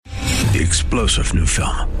The explosive new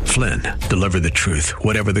film, Flynn, deliver the truth,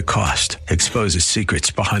 whatever the cost, exposes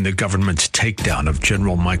secrets behind the government's takedown of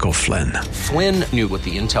General Michael Flynn. Flynn knew what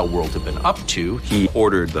the intel world had been up to. He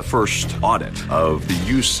ordered the first audit of the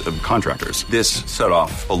use of contractors. This set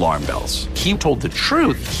off alarm bells. He told the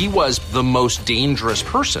truth. He was the most dangerous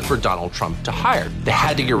person for Donald Trump to hire. They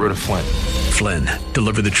had to get rid of Flynn. Flynn,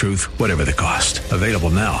 deliver the truth, whatever the cost. Available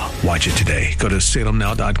now. Watch it today. Go to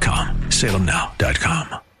salemnow.com.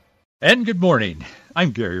 salemnow.com. And good morning. I'm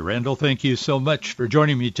Gary Randall. Thank you so much for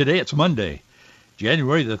joining me today. It's Monday,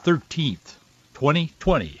 January the 13th,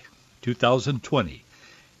 2020,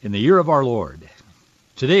 in the year of our Lord.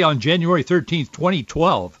 Today on January 13th,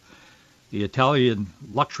 2012, the Italian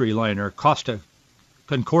luxury liner Costa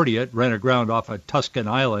Concordia ran aground off a Tuscan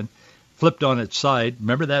island, flipped on its side.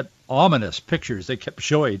 Remember that ominous pictures they kept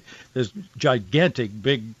showing? This gigantic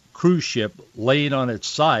big cruise ship laying on its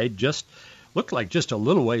side, looked like just a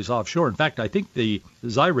little ways offshore. In fact, I think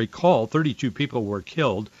as I recall, 32 people were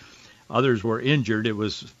killed. Others were injured. It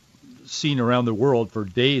was seen around the world for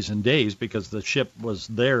days and days because the ship was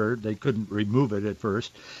there. They couldn't remove it at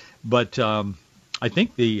first. But I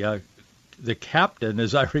think the captain,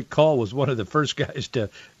 as I recall, was one of the first guys to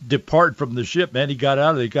depart from the ship. Man, he got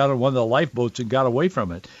on one of the lifeboats and got away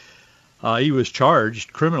from it. He was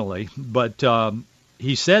charged criminally, but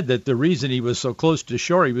he said that the reason he was so close to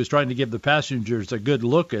shore, he was trying to give the passengers a good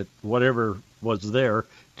look at whatever was there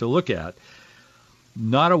to look at.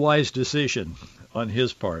 Not a wise decision on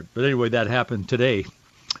his part. But anyway, that happened today,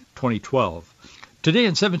 2012. Today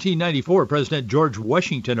in 1794, President George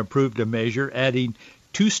Washington approved a measure adding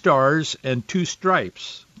 2 stars and 2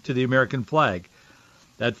 stripes to the American flag.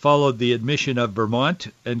 That followed the admission of Vermont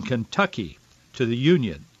and Kentucky to the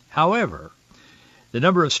Union. However, the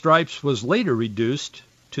number of stripes was later reduced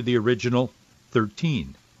to the original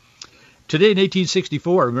 13. Today in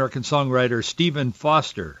 1864, American songwriter Stephen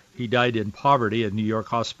Foster, he died in poverty at New York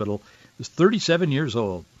Hospital. He was 37 years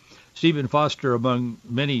old. Stephen Foster, among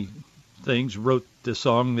many things, wrote the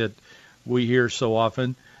song that we hear so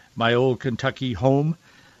often, My Old Kentucky Home.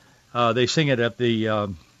 They sing it at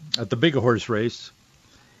the Big Horse Race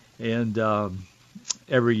and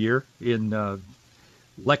every year in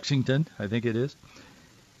Lexington, I think it is.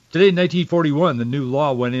 Today in 1941, the new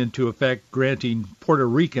law went into effect granting Puerto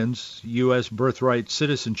Ricans U.S. birthright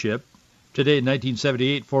citizenship. Today in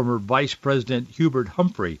 1978, former Vice President Hubert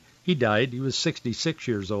Humphrey, he died. He was 66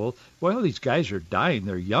 years old. Well, these guys are dying.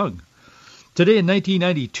 They're young. Today in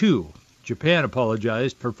 1992, Japan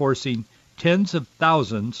apologized for forcing tens of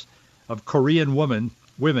thousands of Korean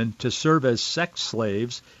women to serve as sex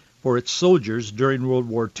slaves for its soldiers during World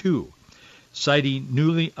War II. Citing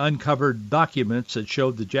newly uncovered documents that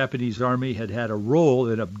showed the Japanese army had a role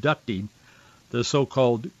in abducting the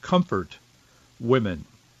so-called comfort women.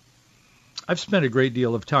 I've spent a great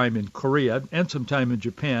deal of time in Korea and some time in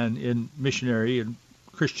Japan in missionary and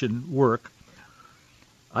Christian work.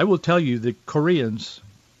 I will tell you the Koreans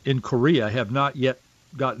in Korea have not yet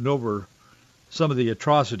gotten over some of the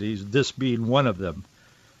atrocities, this being one of them,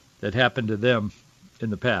 that happened to them in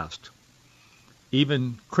the past.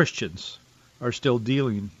 Even Christians are still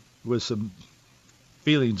dealing with some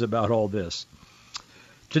feelings about all this.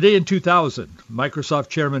 Today in 2000, Microsoft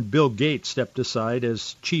chairman Bill Gates stepped aside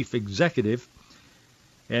as chief executive,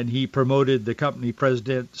 and he promoted the company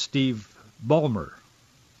president Steve Ballmer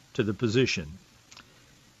to the position.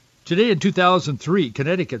 Today in 2003,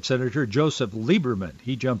 Connecticut Senator Joseph Lieberman,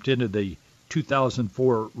 he jumped into the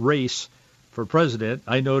 2004 race for president.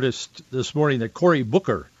 I noticed this morning that Cory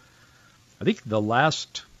Booker, I think the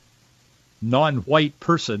last non-white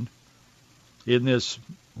person in this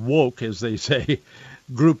woke, as they say,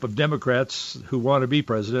 group of Democrats who want to be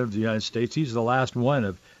president of the United States. He's the last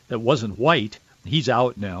one that wasn't white. He's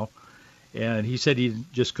out now. And he said he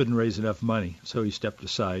just couldn't raise enough money, so he stepped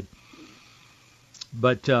aside.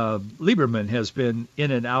 But Lieberman has been in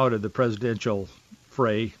and out of the presidential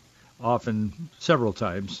fray often several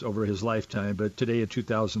times over his lifetime, but today in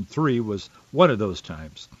 2003 was one of those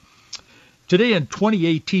times. Today in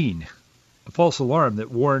 2018, a false alarm that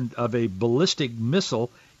warned of a ballistic missile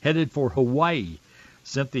headed for Hawaii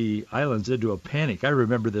sent the islands into a panic. I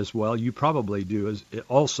remember this well. You probably do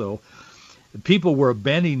also. People were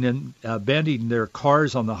abandoning their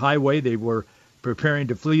cars on the highway. They were preparing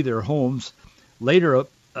to flee their homes. Later,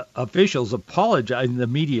 officials apologized. The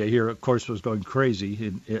media here, of course, was going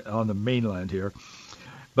crazy on the mainland here.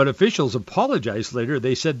 But officials apologized later.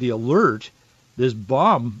 They said the alert, this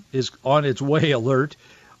bomb is on its way alert,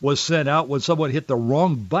 was sent out when someone hit the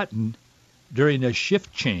wrong button during a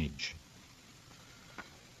shift change.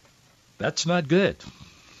 That's not good.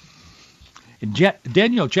 In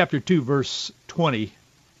Daniel chapter 2, verse 20,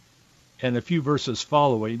 and a few verses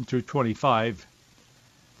following through 25,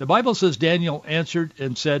 the Bible says, Daniel answered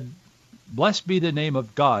and said, Blessed be the name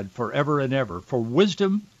of God forever and ever, for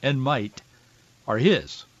wisdom and might are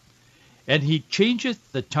his. And he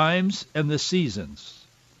changeth the times and the seasons.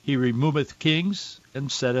 He removeth kings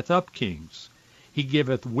and setteth up kings. He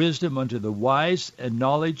giveth wisdom unto the wise and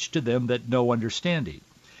knowledge to them that know understanding.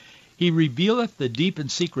 He revealeth the deep and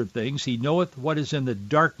secret things. He knoweth what is in the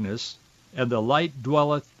darkness, and the light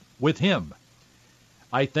dwelleth with him.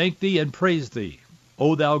 I thank thee and praise thee,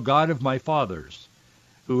 O thou God of my fathers,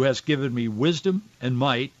 who hast given me wisdom and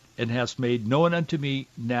might, and hast made known unto me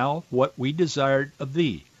now what we desired of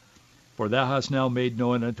thee. For thou hast now made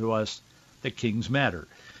known unto us the king's matter.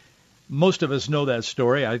 Most of us know that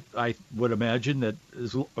story. I would imagine that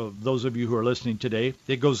those of you who are listening today,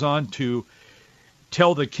 it goes on to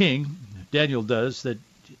tell the king, Daniel does, that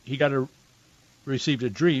he received a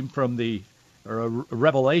dream from or a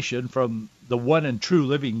revelation from the one and true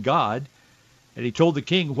living God, and he told the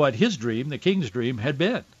king what his dream, the king's dream, had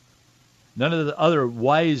been. None of the other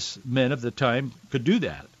wise men of the time could do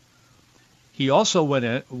that. He also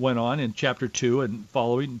went on in chapter 2 and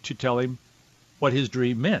following to tell him what his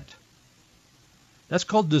dream meant. That's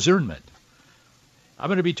called discernment. I'm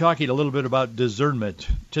going to be talking a little bit about discernment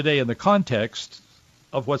today in the context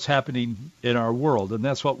of what's happening in our world, and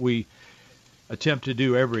that's what we attempt to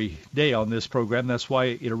do every day on this program. That's why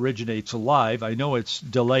it originates live. I know it's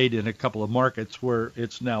delayed in a couple of markets where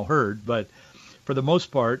it's now heard, but for the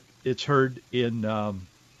most part, it's heard in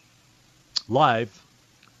live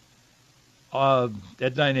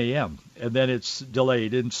at 9 a.m., and then it's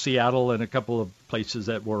delayed in Seattle and a couple of places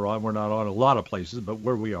that we're on. We're not on a lot of places, but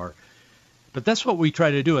where we are. But that's what we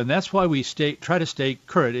try to do, and that's why we try to stay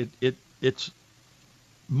current. It's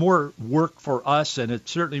more work for us, and it's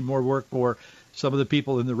certainly more work for some of the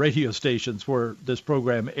people in the radio stations where this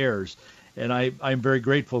program airs. And I'm very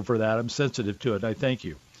grateful for that. I'm sensitive to it. I thank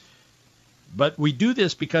you. But we do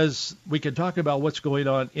this because we can talk about what's going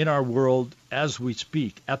on in our world as we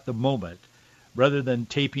speak at the moment, rather than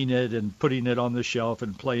taping it and putting it on the shelf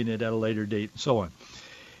and playing it at a later date and so on.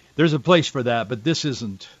 There's a place for that, but this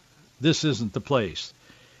isn't the place.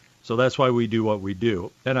 So that's why we do what we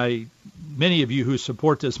do. And many of you who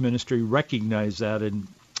support this ministry recognize that, and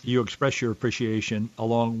you express your appreciation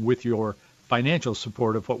along with your financial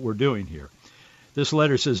support of what we're doing here. This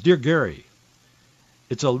letter says, Dear Gary,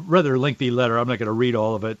 it's a rather lengthy letter. I'm not going to read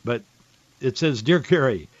all of it, but it says, Dear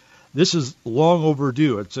Gary, this is long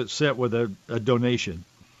overdue. It's sent with a donation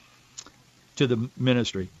to the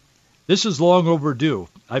ministry. This is long overdue.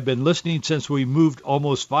 I've been listening since we moved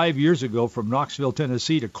almost 5 years ago from Knoxville,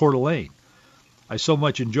 Tennessee to Coeur d'Alene. I so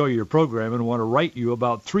much enjoy your program and want to write you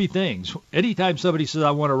about 3 things. Anytime somebody says,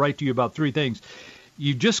 I want to write to you about 3 things,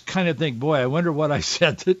 you just kind of think, boy, I wonder what I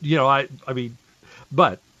said.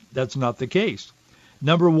 But that's not the case.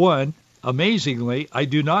 Number 1, amazingly, I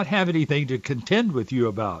do not have anything to contend with you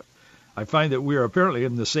about. I find that we are apparently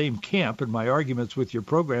in the same camp, and my arguments with your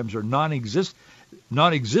programs are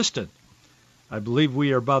non-existent. I believe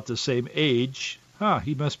we are about the same age.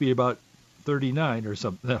 He must be about 39 or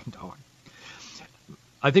something. No.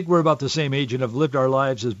 I think we're about the same age and have lived our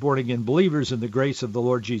lives as born-again believers in the grace of the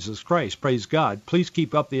Lord Jesus Christ. Praise God. Please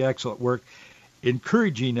keep up the excellent work,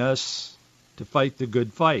 encouraging us to fight the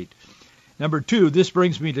good fight. Number 2, this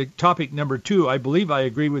brings me to topic number 2. I believe I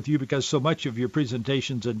agree with you because so much of your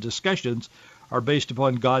presentations and discussions are based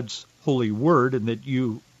upon God's holy word, and that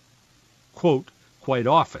you quote quite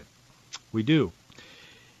often. We do.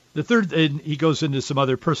 The third, and he goes into some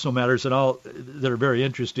other personal matters that are very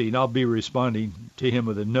interesting. I'll be responding to him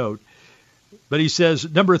with a note. But he says,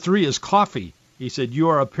 number 3 is coffee. He said, you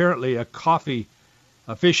are apparently a coffee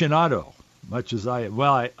aficionado, much as I am.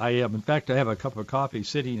 Well, I am. In fact, I have a cup of coffee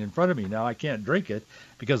sitting in front of me now. I can't drink it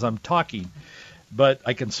because I'm talking, but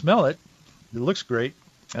I can smell it. It looks great,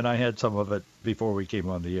 and I had some of it before we came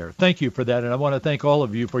on the air. Thank you for that, and I want to thank all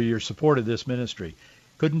of you for your support of this ministry.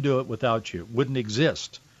 Couldn't do it without you. Wouldn't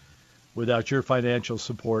exist without your financial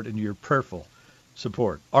support and your prayerful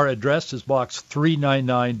support. Our address is Box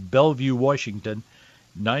 399, Bellevue, Washington,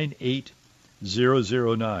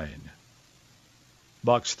 98009.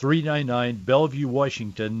 Box 399, Bellevue,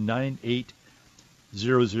 Washington,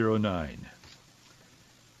 98009.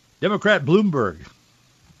 Democrat Bloomberg,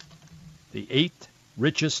 the 8th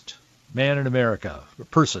richest man in America, or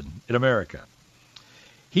person in America.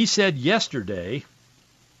 He said yesterday,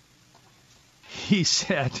 he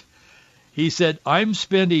said, I'm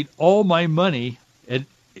spending all my money, and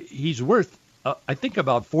he's worth, I think,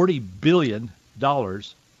 about $40 billion,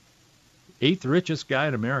 8th richest guy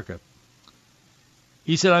in America.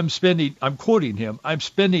 He said, I'm quoting him, I'm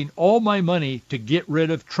spending all my money to get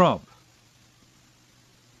rid of Trump.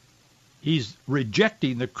 He's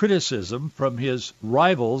rejecting the criticism from his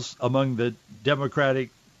rivals among the Democratic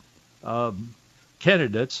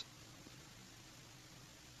candidates.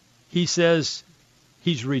 He says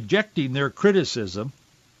he's rejecting their criticism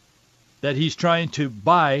that he's trying to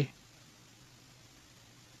buy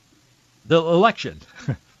the election.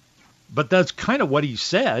 But that's kind of what he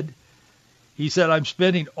said. He said, I'm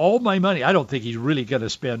spending all my money. I don't think he's really going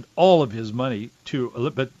to spend all of his money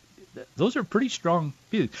but those are pretty strong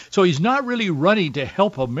feelings. So he's not really running to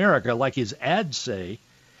help America like his ads say.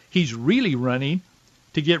 He's really running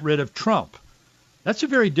to get rid of Trump. That's a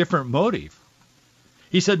very different motive.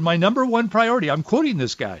 He said, my number one priority, I'm quoting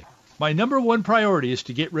this guy, my number one priority is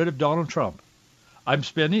to get rid of Donald Trump. I'm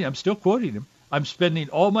still quoting him, I'm spending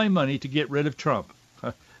all my money to get rid of Trump.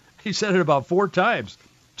 He said it about 4 times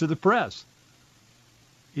to the press.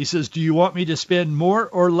 He says, do you want me to spend more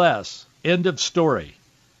or less? End of story.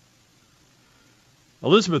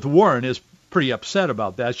 Elizabeth Warren is pretty upset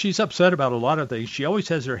about that. She's upset about a lot of things. She always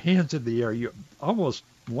has her hands in the air. You almost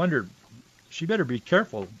wonder, she better be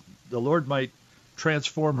careful. The Lord might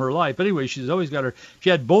transform her life. But anyway, she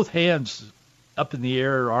had both hands up in the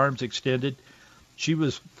air, her arms extended. She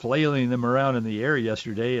was flailing them around in the air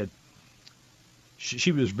yesterday, and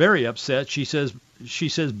she was very upset. She says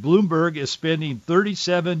Bloomberg is spending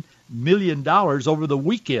 $37 million over the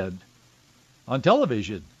weekend on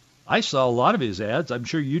television. I saw a lot of his ads. I'm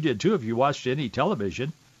sure you did too if you watched any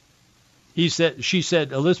television.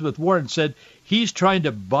 Elizabeth Warren said, he's trying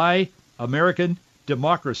to buy American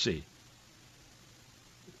democracy.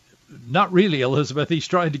 Not really, Elizabeth. He's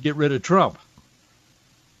trying to get rid of Trump.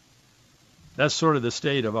 That's sort of the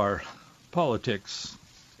state of our politics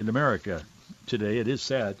in America today. It is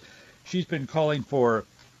sad. She's been calling for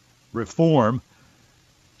reform.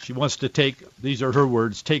 She wants to these are her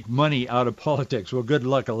words, take money out of politics. Well, good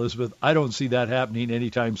luck, Elizabeth. I don't see that happening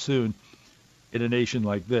anytime soon in a nation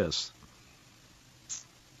like this.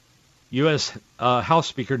 U.S. House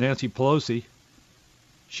Speaker Nancy Pelosi,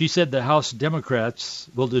 she said the House Democrats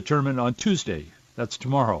will determine on Tuesday, that's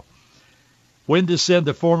tomorrow, when to send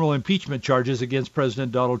the formal impeachment charges against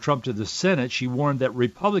President Donald Trump to the Senate. She warned that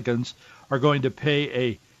Republicans are going to pay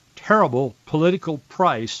a terrible political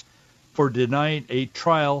price for denying a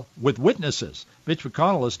trial with witnesses. Mitch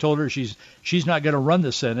McConnell has told her she's not going to run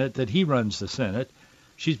the Senate, that he runs the Senate.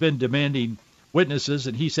 She's been demanding witnesses,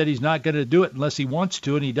 and he said he's not going to do it unless he wants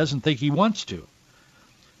to, and he doesn't think he wants to.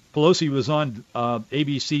 Pelosi was on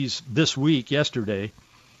ABC's This Week yesterday.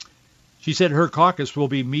 She said her caucus will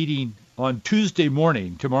be meeting on Tuesday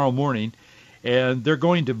morning, tomorrow morning, and they're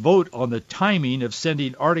going to vote on the timing of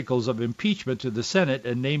sending articles of impeachment to the Senate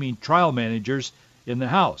and naming trial managers in the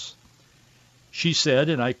House. She said,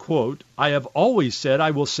 and I quote, I have always said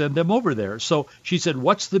I will send them over there. So she said,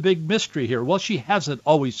 what's the big mystery here? Well, she hasn't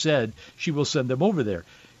always said she will send them over there.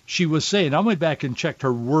 She was saying, I went back and checked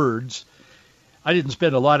her words. I didn't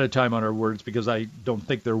spend a lot of time on her words because I don't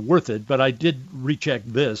think they're worth it, but I did recheck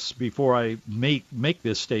this before I make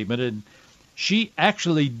this statement. And she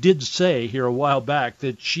actually did say here a while back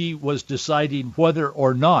that she was deciding whether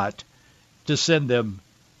or not to send them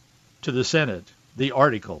to the Senate, the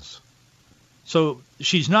articles. So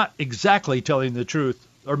she's not exactly telling the truth,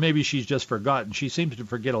 or maybe she's just forgotten. She seems to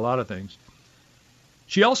forget a lot of things.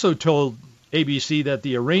 She also told ABC that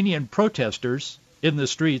the Iranian protesters in the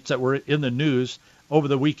streets that were in the news over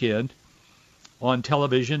the weekend on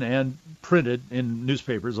television and printed in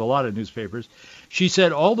newspapers, a lot of newspapers, she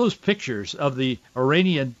said all those pictures of the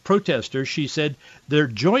Iranian protesters, she said they're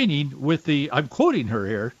joining with I'm quoting her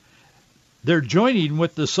here, they're joining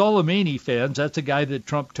with the Soleimani fans. That's a guy that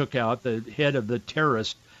Trump took out, the head of the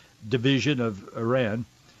terrorist division of Iran.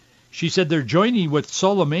 She said they're joining with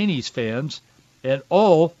Soleimani's fans, and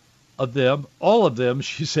all of them,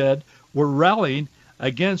 she said, were rallying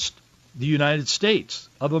against the United States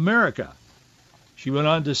of America. She went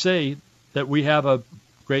on to say that we have a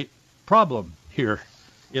great problem here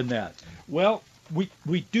in that. Well,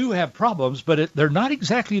 we do have problems, but they're not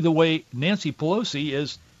exactly the way Nancy Pelosi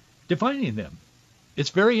is defining them.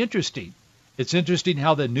 It's very interesting. It's interesting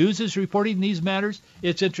how the news is reporting these matters.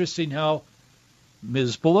 It's interesting how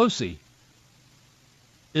Ms. Pelosi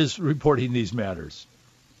is reporting these matters.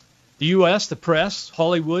 The U.S., the press,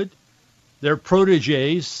 Hollywood, their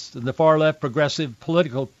protégés in the far-left progressive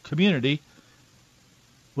political community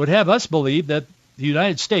would have us believe that the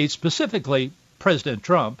United States, specifically President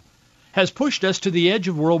Trump, has pushed us to the edge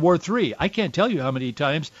of World War III. I can't tell you how many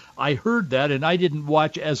times I heard that, and I didn't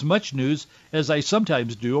watch as much news as I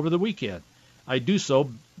sometimes do over the weekend. I do so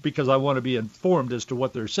because I want to be informed as to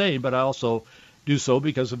what they're saying, but I also do so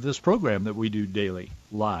because of this program that we do daily,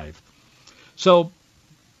 live. So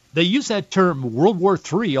they use that term World War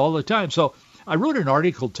III all the time. So I wrote an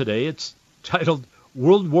article today. It's titled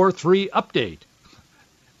World War III Update.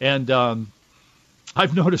 And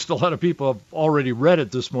I've noticed a lot of people have already read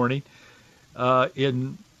it this morning.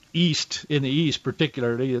 In the East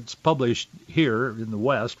particularly, it's published here in the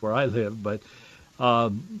West where I live, but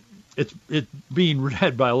it's being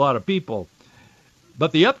read by a lot of people.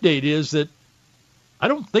 But the update is that I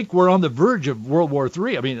don't think we're on the verge of World War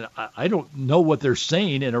III. I mean, I don't know what they're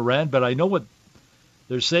saying in Iran, but I know what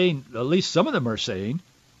they're saying, at least some of them are saying.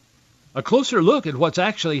 A closer look at what's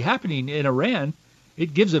actually happening in Iran,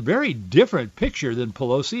 it gives a very different picture than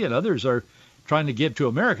Pelosi and others are trying to give to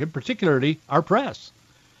America, particularly our press.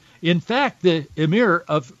 In fact, the Emir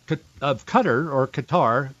of Qatar, or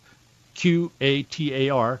Qatar,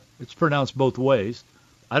 Qatar, it's pronounced both ways.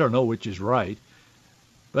 I don't know which is right.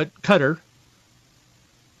 But Qatar,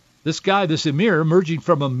 this Emir, emerging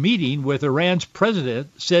from a meeting with Iran's president,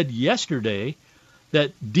 said yesterday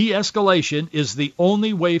that de-escalation is the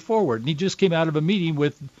only way forward. And he just came out of a meeting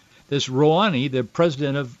with this Rouhani, the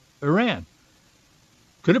president of Iran.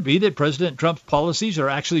 Could it be that President Trump's policies are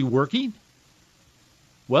actually working?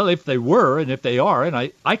 Well, if they were, and if they are, and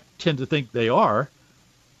I tend to think they are,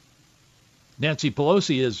 Nancy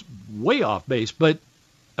Pelosi is way off base. But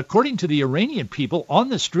according to the Iranian people on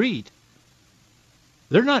the street,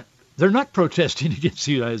 they're not protesting against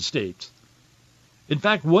the United States. In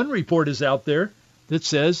fact, one report is out there that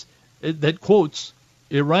says, that quotes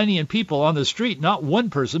Iranian people on the street, not one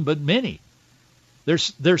person, but many.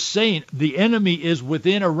 They're saying the enemy is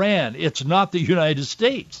within Iran. It's not the United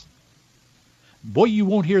States. Boy, you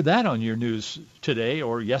won't hear that on your news today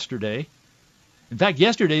or yesterday. In fact,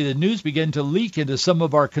 yesterday the news began to leak into some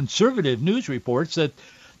of our conservative news reports that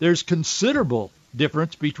there's considerable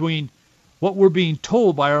difference between what we're being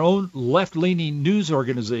told by our own left-leaning news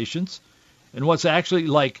organizations and what's actually,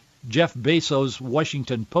 like Jeff Bezos'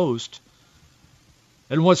 Washington Post,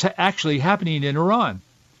 and what's actually happening in Iran.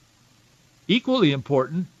 Equally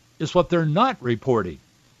important is what they're not reporting.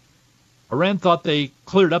 Iran thought they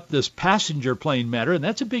cleared up this passenger plane matter, and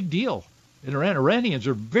that's a big deal in Iran. Iranians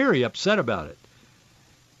are very upset about it.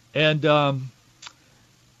 And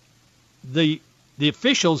the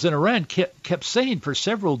officials in Iran kept saying for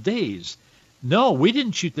several days, no, we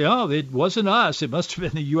didn't shoot it wasn't us. It must have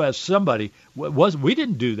been the U.S. somebody. We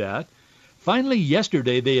didn't do that. Finally,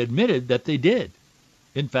 yesterday, they admitted that they did,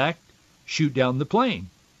 in fact, shoot down the plane.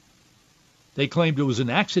 They claimed it was an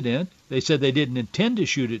accident. They said they didn't intend to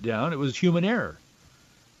shoot it down. It was human error.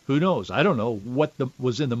 Who knows? I don't know what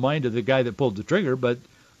was in the mind of the guy that pulled the trigger, but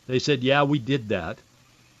they said, yeah, we did that.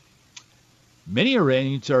 Many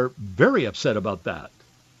Iranians are very upset about that.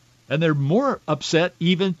 And they're more upset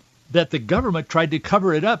even that the government tried to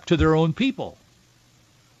cover it up to their own people.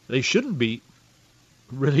 They shouldn't be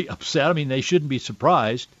really upset. I mean, they shouldn't be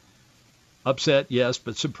surprised. Upset, yes,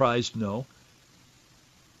 but surprised, no.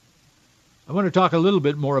 I want to talk a little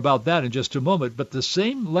bit more about that in just a moment, but the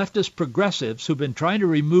same leftist progressives who've been trying to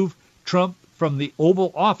remove Trump from the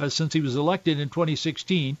Oval Office since he was elected in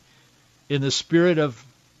 2016 in the spirit of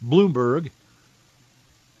Bloomberg,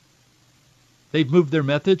 they've moved their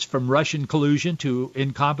methods from Russian collusion to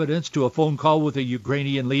incompetence to a phone call with a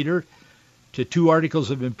Ukrainian leader to 2 articles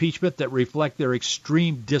of impeachment that reflect their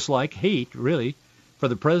extreme dislike, hate, really, for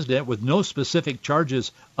the president with no specific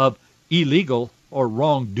charges of illegal or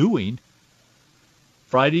wrongdoing.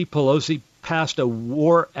 Friday, Pelosi passed a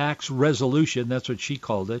War Acts resolution, that's what she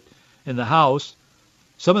called it, in the House.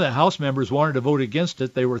 Some of the House members wanted to vote against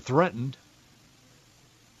it. They were threatened.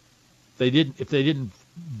 If they didn't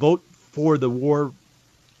vote for the War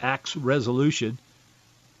Acts resolution,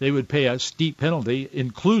 they would pay a steep penalty,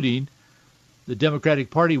 including the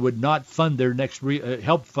Democratic Party would not fund their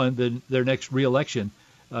help fund their next re-election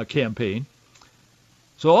campaign.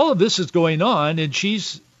 So all of this is going on, and she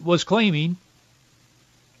was claiming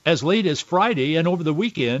as late as Friday and over the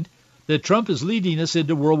weekend that Trump is leading us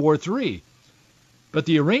into World War III. But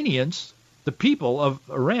the Iranians, the people of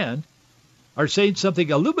Iran, are saying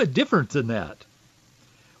something a little bit different than that.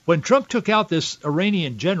 When Trump took out this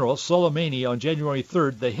Iranian general, Soleimani, on January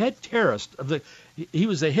 3rd, he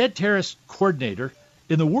was the head terrorist coordinator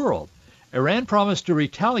in the world. Iran promised to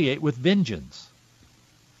retaliate with vengeance.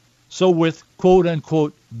 So with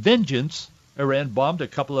quote-unquote vengeance, Iran bombed a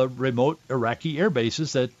couple of remote Iraqi air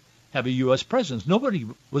bases that have a U.S. presence. Nobody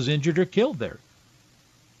was injured or killed there.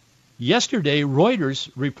 Yesterday,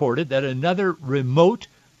 Reuters reported that another remote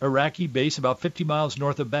Iraqi base about 50 miles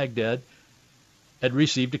north of Baghdad had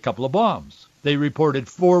received a couple of bombs. They reported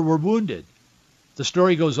 4 were wounded. The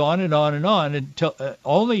story goes on and on and on until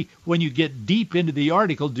only when you get deep into the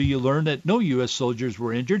article do you learn that no U.S. soldiers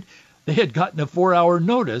were injured. They had gotten a 4-hour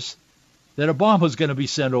notice that a bomb was going to be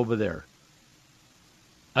sent over there.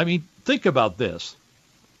 I mean, think about this.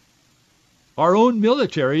 Our own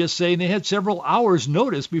military is saying they had several hours'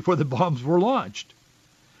 notice before the bombs were launched.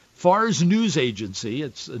 Fars News Agency,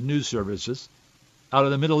 it's a news services out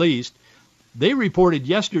of the Middle East, they reported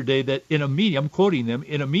yesterday that in a meeting, I'm quoting them,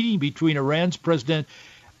 in a meeting between Iran's President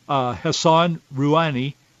Hassan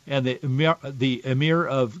Rouhani and the Emir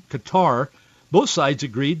of Qatar, both sides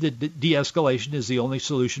agreed that de-escalation is the only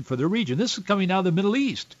solution for the region. This is coming out of the Middle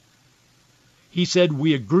East. He said,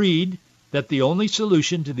 we agreed that the only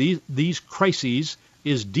solution to these crises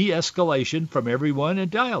is de-escalation from everyone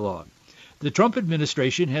and dialogue. The Trump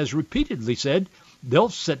administration has repeatedly said they'll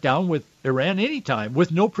sit down with Iran anytime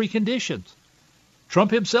with no preconditions.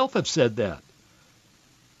 Trump himself has said that.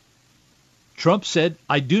 Trump said,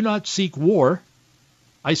 I do not seek war,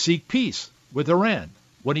 I seek peace with Iran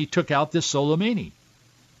when he took out this Soleimani.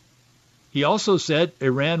 He also said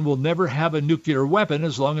Iran will never have a nuclear weapon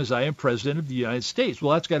as long as I am president of the United States.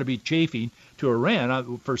 Well, that's got to be chafing to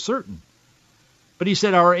Iran for certain. But he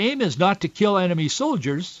said our aim is not to kill enemy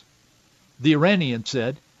soldiers. The Iranian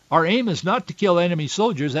said, our aim is not to kill enemy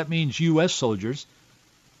soldiers. That means U.S. soldiers.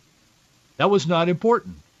 That was not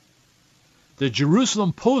important. The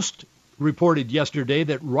Jerusalem Post reported yesterday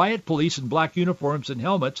that riot police in black uniforms and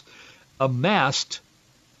helmets amassed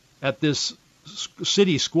at this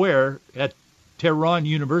city square at Tehran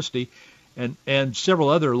University and several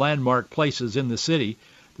other landmark places in the city.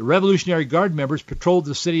 The Revolutionary Guard members patrolled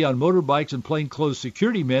the city on motorbikes, and plainclothes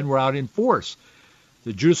security men were out in force.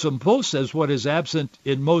 The Jerusalem Post says what is absent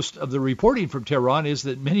in most of the reporting from Tehran is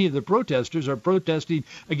that many of the protesters are protesting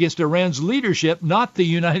against Iran's leadership, not the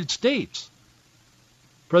United States.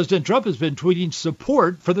 President Trump has been tweeting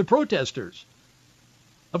support for the protesters.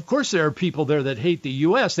 Of course there are people there that hate the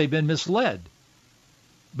U.S. They've been misled.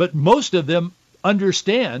 But most of them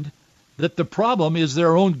understand that the problem is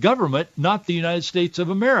their own government, not the United States of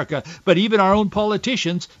America. But even our own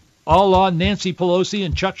politicians, a la Nancy Pelosi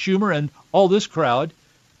and Chuck Schumer and all this crowd,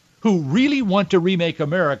 who really want to remake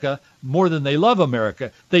America more than they love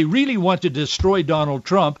America. They really want to destroy Donald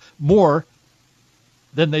Trump more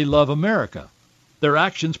than they love America. Their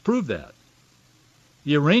actions prove that.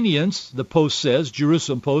 The Iranians, the Post says,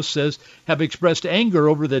 Jerusalem Post says, have expressed anger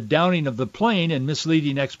over the downing of the plane and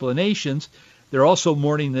misleading explanations. They're also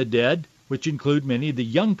mourning the dead, which include many of the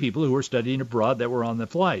young people who were studying abroad that were on the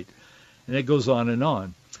flight. And it goes on and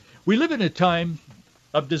on. We live in a time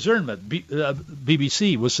of discernment.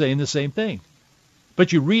 BBC was saying the same thing.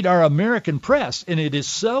 But you read our American press, and it is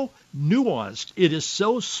so nuanced, it is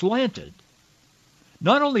so slanted,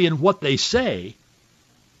 not only in what they say,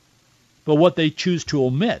 but what they choose to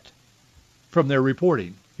omit from their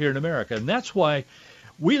reporting here in America. And that's why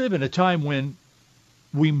we live in a time when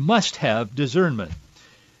we must have discernment.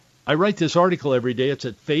 I write this article every day. It's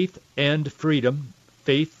at Faith and Freedom,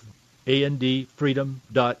 Faith, A-N-D,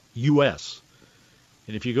 freedom.us.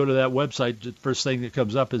 And if you go to that website, the first thing that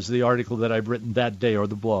comes up is the article that I've written that day, or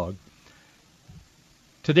the blog.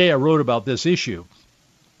 Today I wrote about this issue.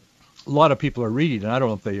 A lot of people are reading, and I don't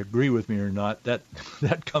know if they agree with me or not. That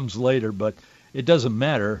comes later, but it doesn't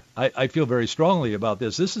matter. I feel very strongly about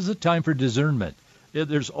this. This is a time for discernment.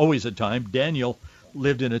 There's always a time. Daniel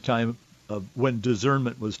lived in a time of when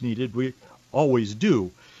discernment was needed. We always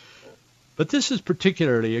do. But this is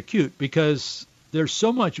particularly acute because there's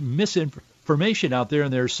so much misinformation out there,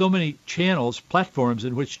 and there are so many channels, platforms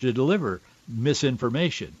in which to deliver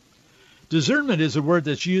misinformation. Discernment is a word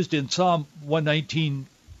that's used in Psalm 119,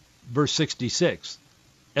 verse 66,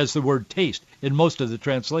 as the word taste in most of the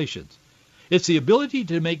translations. It's the ability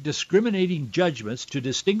to make discriminating judgments, to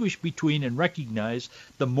distinguish between and recognize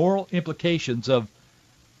the moral implications of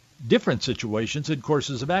different situations and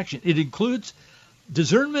courses of action.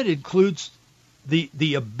 Discernment includes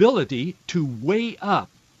the ability to weigh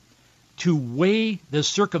the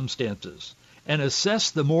circumstances and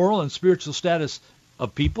assess the moral and spiritual status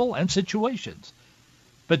of people and situations.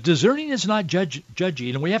 But discerning is not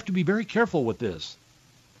judging, and we have to be very careful with this.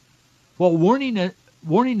 While warning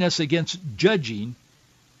us against judging,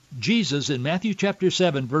 Jesus in Matthew chapter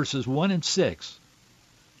 7, verses 1 and 6,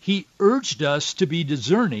 he urged us to be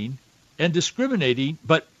discerning and discriminating,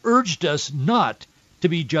 but urged us not to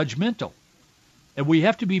be judgmental. And we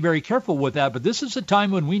have to be very careful with that, but this is a time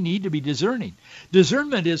when we need to be discerning.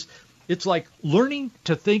 Discernment it's like learning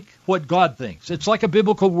to think what God thinks. It's like a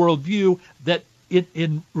biblical worldview that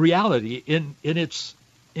in reality, in its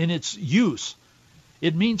use,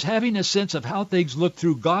 It means having a sense of how things look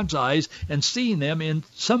through God's eyes and seeing them in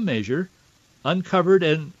some measure uncovered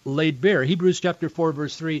and laid bare. Hebrews chapter 4,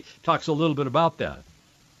 verse 3 talks a little bit about that.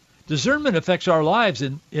 Discernment affects our lives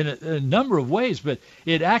in a number of ways, but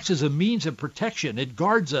it acts as a means of protection. It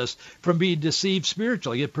guards us from being deceived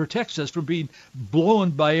spiritually. It protects us from being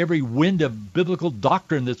blown by every wind of biblical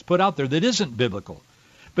doctrine that's put out there that isn't biblical.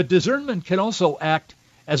 But discernment can also act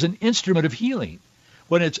as an instrument of healing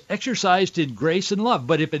when it's exercised in grace and love.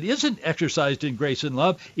 But if it isn't exercised in grace and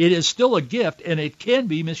love, it is still a gift, and it can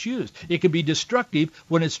be misused. It can be destructive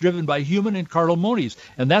when it's driven by human and carnal motives.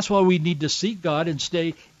 And that's why we need to seek God and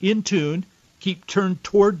stay in tune, keep turned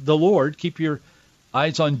toward the Lord, keep your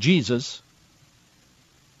eyes on Jesus.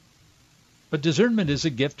 But discernment is a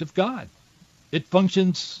gift of God. It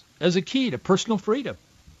functions as a key to personal freedom.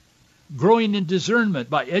 Growing in discernment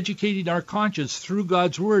by educating our conscience through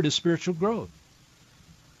God's Word is spiritual growth.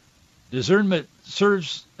 Discernment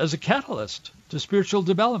serves as a catalyst to spiritual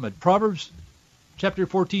development. Proverbs chapter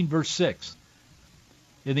 14, verse 6.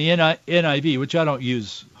 In the NIV, which I don't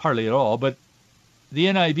use hardly at all, but the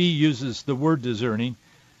NIV uses the word discerning.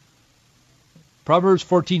 Proverbs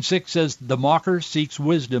 14:6 says, "The mocker seeks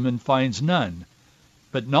wisdom and finds none,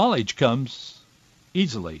 but knowledge comes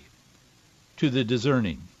easily to the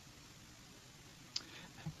discerning."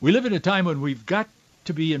 We live in a time when we've got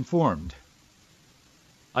to be informed.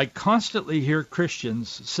 I constantly hear Christians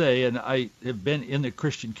say, and I have been in the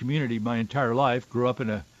Christian community my entire life, grew up in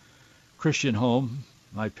a Christian home.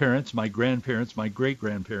 My parents, my grandparents, my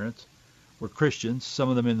great-grandparents were Christians, some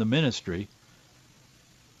of them in the ministry.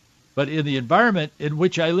 But in the environment in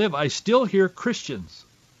which I live, I still hear Christians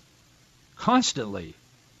constantly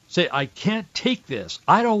say, "I can't take this.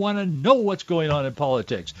 I don't want to know what's going on in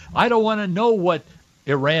politics. I don't want to know what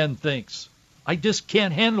Iran thinks. I just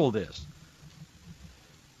can't handle this."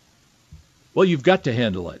 Well, you've got to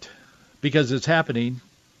handle it because it's happening.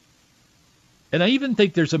 And I even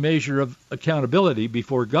think there's a measure of accountability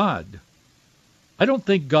before God. I don't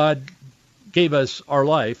think God gave us our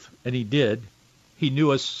life, and he did. He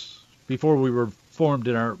knew us before we were formed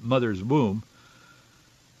in our mother's womb.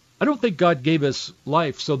 I don't think God gave us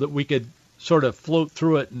life so that we could sort of float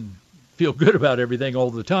through it and feel good about everything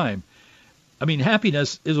all the time. I mean,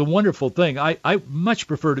 happiness is a wonderful thing. I much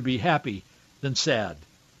prefer to be happy than sad.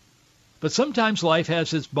 But sometimes life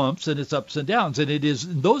has its bumps and its ups and downs, and it is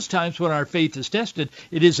in those times when our faith is tested,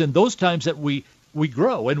 it is in those times that we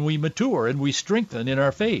grow and we mature and we strengthen in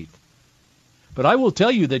our faith. But I will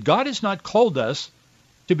tell you that God has not called us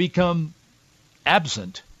to become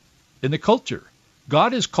absent in the culture.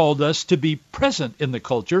 God has called us to be present in the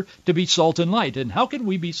culture, to be salt and light. And how can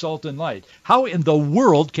we be salt and light? How in the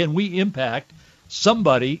world can we impact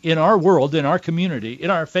somebody in our world, in our community,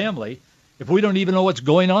 in our family, if we don't even know what's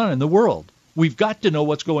going on in the world? We've got to know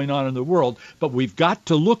what's going on in the world, but we've got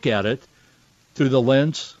to look at it through the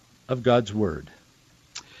lens of God's Word.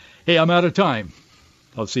 Hey, I'm out of time.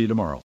 I'll see you tomorrow.